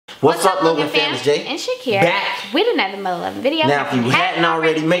What's up, Logan fam? It's Jay. And Shakira. Back with another mother-loving video. Now, if you hadn't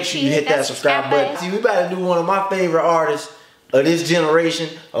already, make sure you hit that subscribe button. See, we about to do one of my favorite artists of this generation,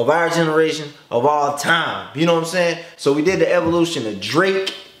 of our generation, of all time. You know what I'm saying? So we did the evolution of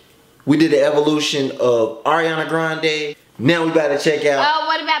Drake. We did the evolution of Ariana Grande. Now we about to check out. Oh,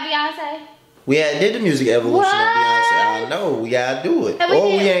 what about Beyonce? We did the music evolution of Beyonce. I know, we gotta do it. Or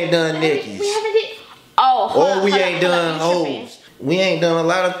we ain't done Nicki's. We haven't did. Oh, or we ain't done Hoes. We ain't done a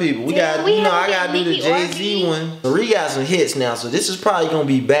lot of people. We got, you know, I gotta do the Jay-Z one. We got some hits now, so this is probably gonna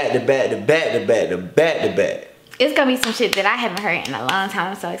be back to back to back to back to back to back. It's gonna be some shit that I haven't heard in a long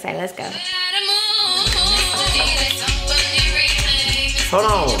time. I'm so excited. Let's go. Hold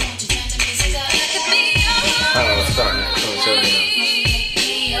on. Oh, it's starting.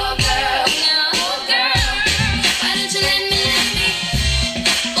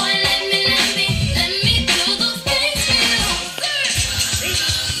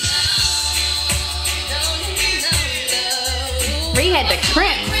 Had the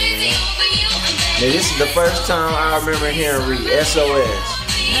crimp. Now, this is the first time I remember hearing Ree, SOS.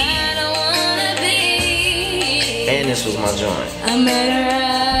 And this was my joint.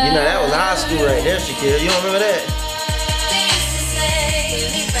 You know, that was high school right there, Shakira. You don't remember that?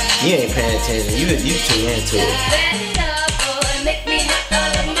 You ain't paying attention. You too into it.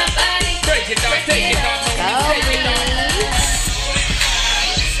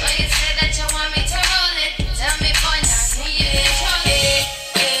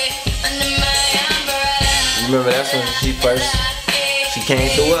 Remember, that's when she came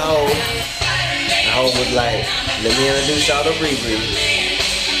through a hole. The hole was like, let me introduce y'all to Bree Bree.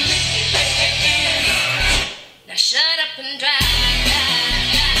 Now shut up and drive.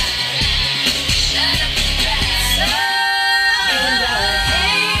 Shut up and drive.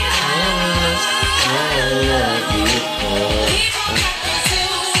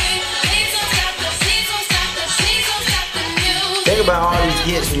 Think about all these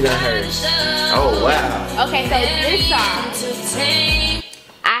hits we done heard. Oh, wow. Okay, so this song,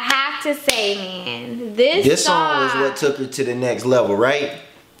 I have to say, man, this song was what took her to the next level, right?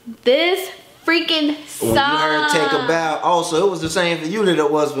 This freaking song. When you heard Take a Bow, also, it was the same for you that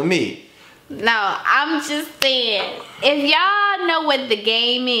it was for me. No, I'm just saying, if y'all know what The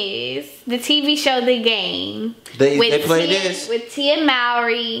Game is, the TV show The Game. They play this? With Tia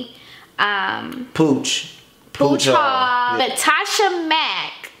Mowry, Pooch Hall, but Tasha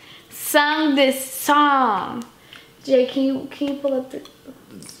Mack sung this song. Jay, can you pull up the...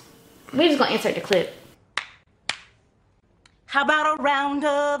 We're just gonna insert the clip. How about a round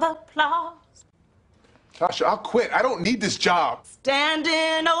of applause? Tasha, I'll quit. I don't need this job.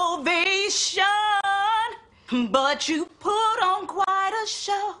 Standing ovation. But you put on quite a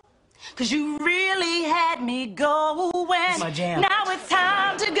show. 'Cause you really had me going. My jam. Now it's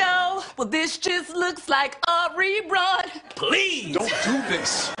time to go. Well, this just looks like a rerun. Please don't do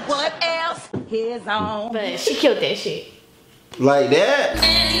this. What else is on? But she killed that shit. Like that?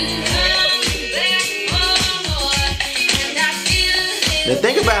 Now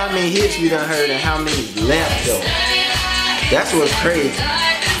think about how many hits we done heard and how many left though. That's what's crazy.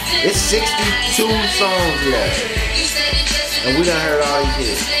 It's 62 songs left. And we done heard all these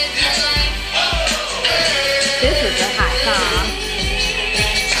hits. This is a hot song.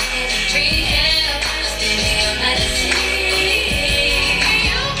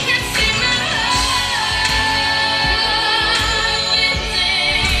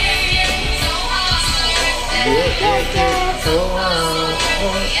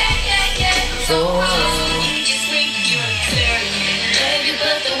 So on.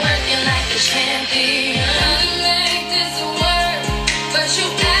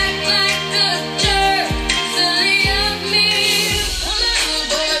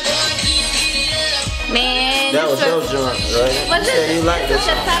 Man, that was your joint, right? Was you said you liked this this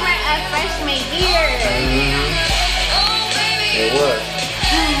was the summer of freshman year. It was.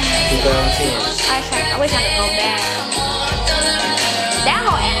 2010. I wish I could go back. That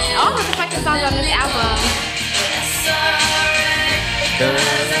whole, all of the fucking songs on this album.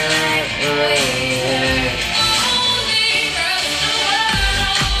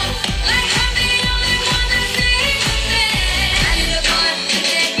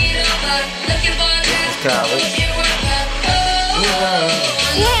 College.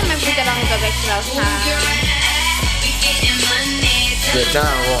 Yeah, man, we could only go back to those times. Good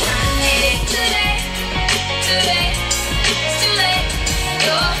time, one.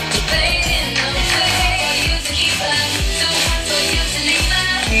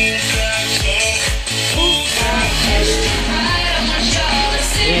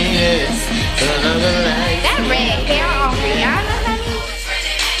 That red hair on Rihanna, honey.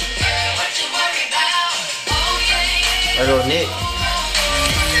 There go Nick.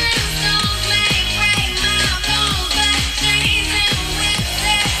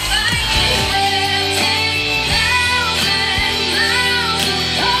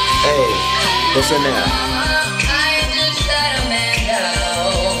 Hey, what's in there?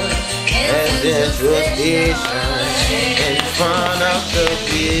 And this station in front of the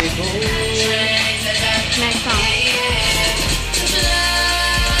big Next song.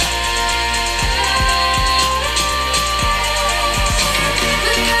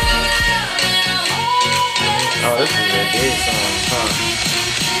 Oh, this is a big song, huh?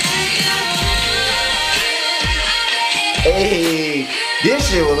 Hey, this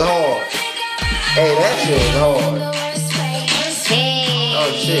shit was hard. Hey, that shit was hard. Hey.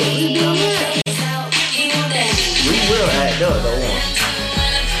 Oh shit. We will act up though.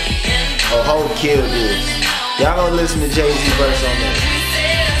 Oh, whole kill this. Y'all gonna listen to Jay-Z verse on that.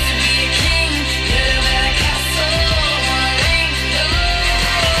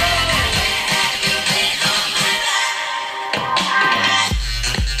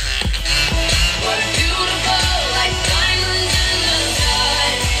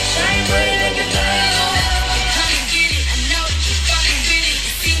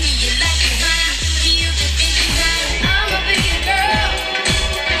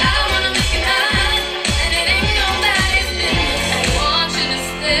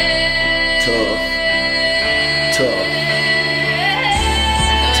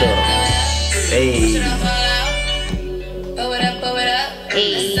 Hey.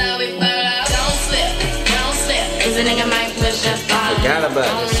 Forgot about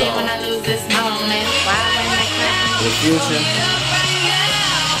this song. The Future.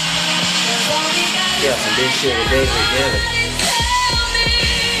 Yeah, some big shit with David together.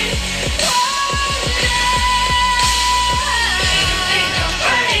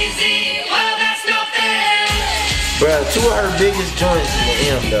 Bruh, two of her biggest joints in the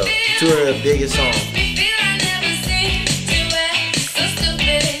M though. Two of her biggest songs.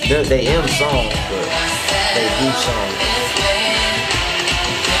 They M songs, but they do songs.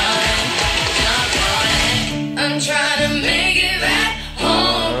 I'm trying to make it right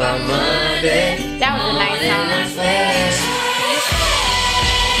home by Monday. That was a nice song.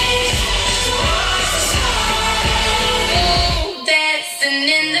 Dancing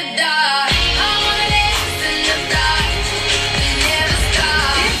in the dark. I wanna dance in the dark. Never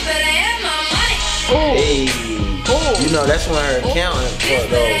stop. But I have my money. Hey, you know that's when her accountant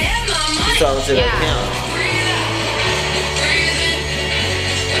fucked over. She's talking to the accountant.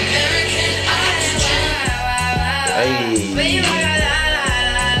 Hey.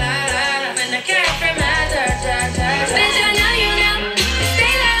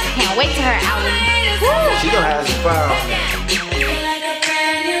 Can't wait to her album. She gonna have some fire on that.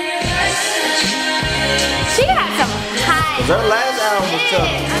 She got some high. Cause her last album was tough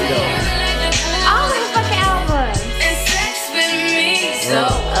to do. All her fucking albums. So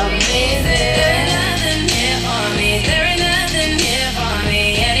amazing. There ain't nothing here for me. There ain't nothing here for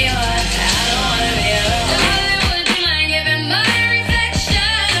me anymore. I don't wanna be alone. Darling, would you mind giving my reflection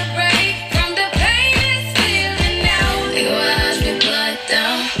a break from the pain it's feeling now? You watch me blood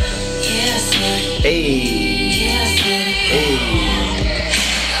down. Yes, man. Hey. Yes, man. Hey.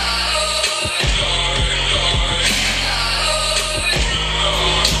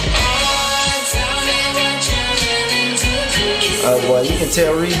 Well, you can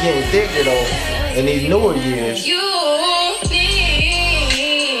tell Reed getting thicker though in these newer years.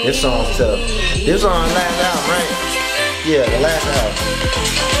 This song's tough. This on the last album, right? Yeah, the last album.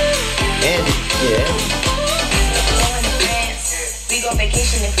 Andy, yeah. We go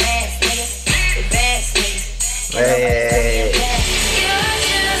vacation in France, nigga. Advance, nigga. Hey.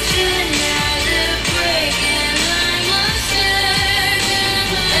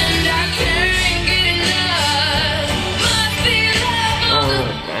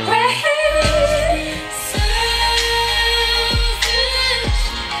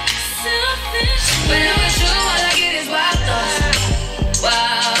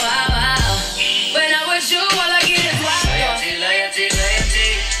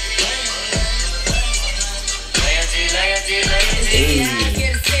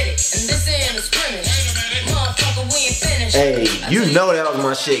 Hey, you know that was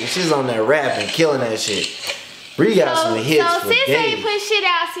my shit. She's on there rapping, killing that shit. Ree got some hits so for sis days. ain't put shit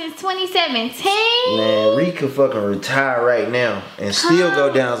out since 2017. Man, Ree could fucking retire right now and still go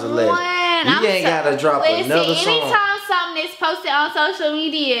down as a legend. Ree ain't gotta drop another song. Anytime something is posted on social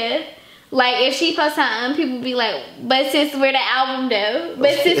media, like if she posts something, people be like, but sis, where the album though?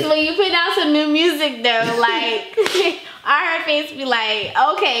 But sis, when you put out some new music though, like, our fans be like,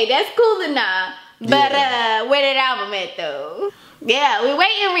 okay, that's cool enough. But where that album at though? Yeah, we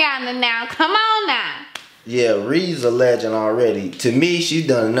waiting Rihanna now. Come on now. Yeah, Reed's a legend already. To me, she's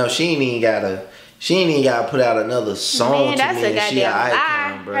done enough. She ain't even gotta put out another song. Man, that's a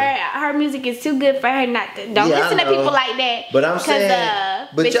goddamn lie. Her music is too good for her not to. Don't listen to people like that. But I'm saying,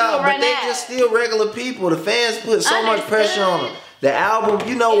 but they just still regular people. The fans put so much pressure on them. The album,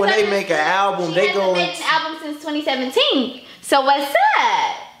 you know, when they make an album, they go into an album since 2017. So what's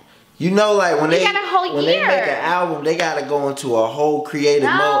up? You know, like when they make an album, they gotta go into a whole creative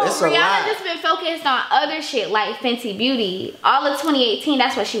mode. It's a lot. Rihanna just been focused on other shit like Fenty Beauty. All of 2018,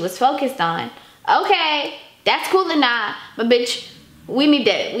 that's what she was focused on. Okay, that's cool and all, but bitch, we need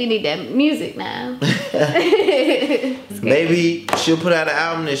that music now. Maybe she'll put out an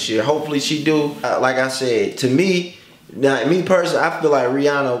album this year. Hopefully she do. Like I said, to me. Now, me personally, I feel like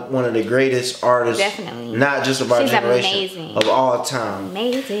Rihanna, one of the greatest artists, definitely, not just of our generation, amazing. Of all time.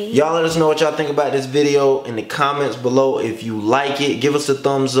 Amazing. Y'all let us know what y'all think about this video in the comments below. If you like it, give us a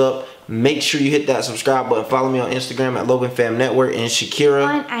thumbs up. Make sure you hit that subscribe button. Follow me on Instagram at LoganFam Network and Shakira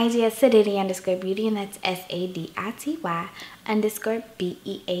on IG at Sadity_Beauty, and that's SADITY_BEAUTI.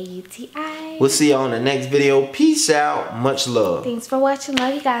 We'll see y'all on the next video. Peace out. Much love. Thanks for watching.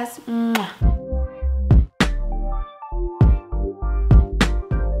 Love you guys. Mwah.